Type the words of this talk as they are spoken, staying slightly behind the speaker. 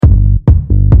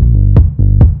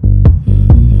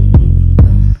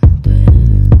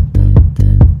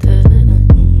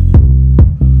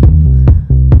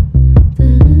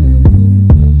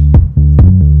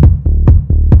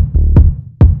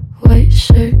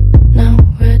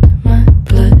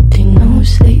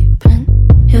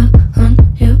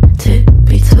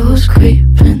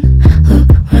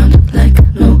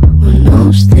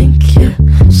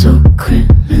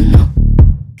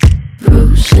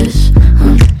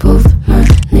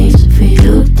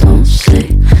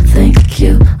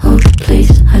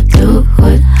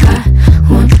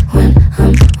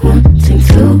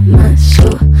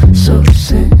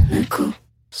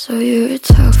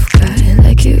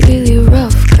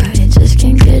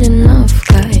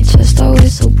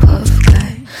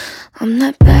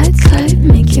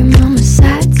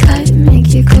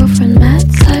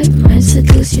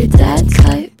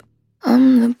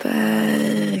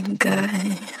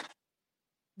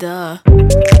Duh.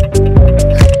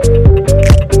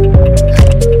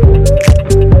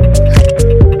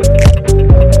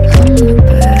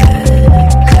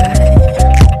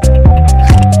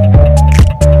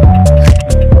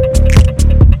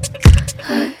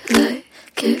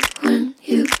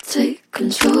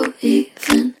 Control,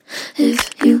 even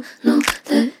if you know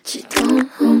that you don't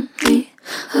own me.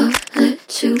 I'll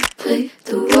let you play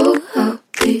the role. I'll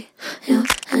be your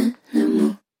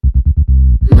animal.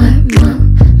 My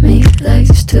mommy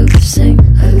likes to sing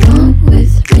along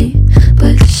with me,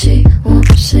 but she won't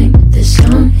sing this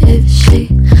song if she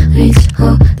reads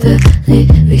all the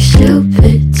lyrics. She'll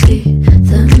pity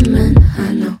the men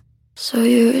I know. So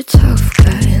you're a tough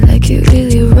guy, like you're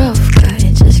really rough guy.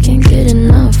 Just can't get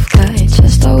enough guy,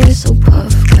 just always so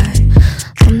puff guy.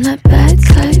 I'm that bad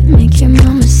type, make your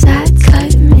mama sad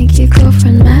type, make your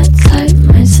girlfriend mad type,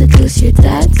 might seduce your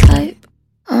dad type.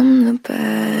 I'm the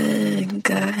bad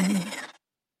guy.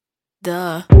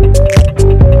 Duh.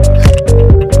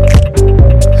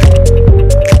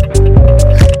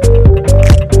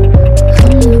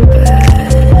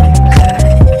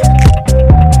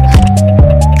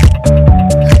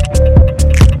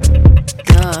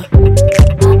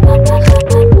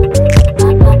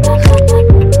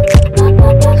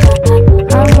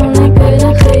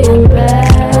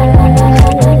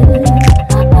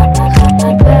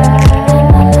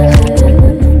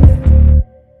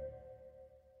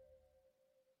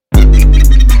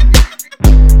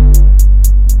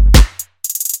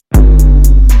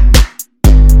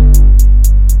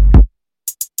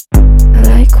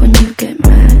 When you get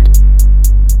mad,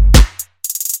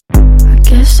 I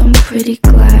guess I'm pretty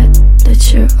glad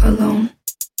that you're alone.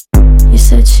 You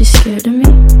said she's scared of me?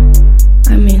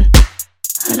 I mean,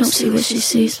 I don't see what she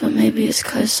sees, but maybe it's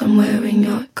 'cause I'm wearing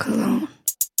your cologne.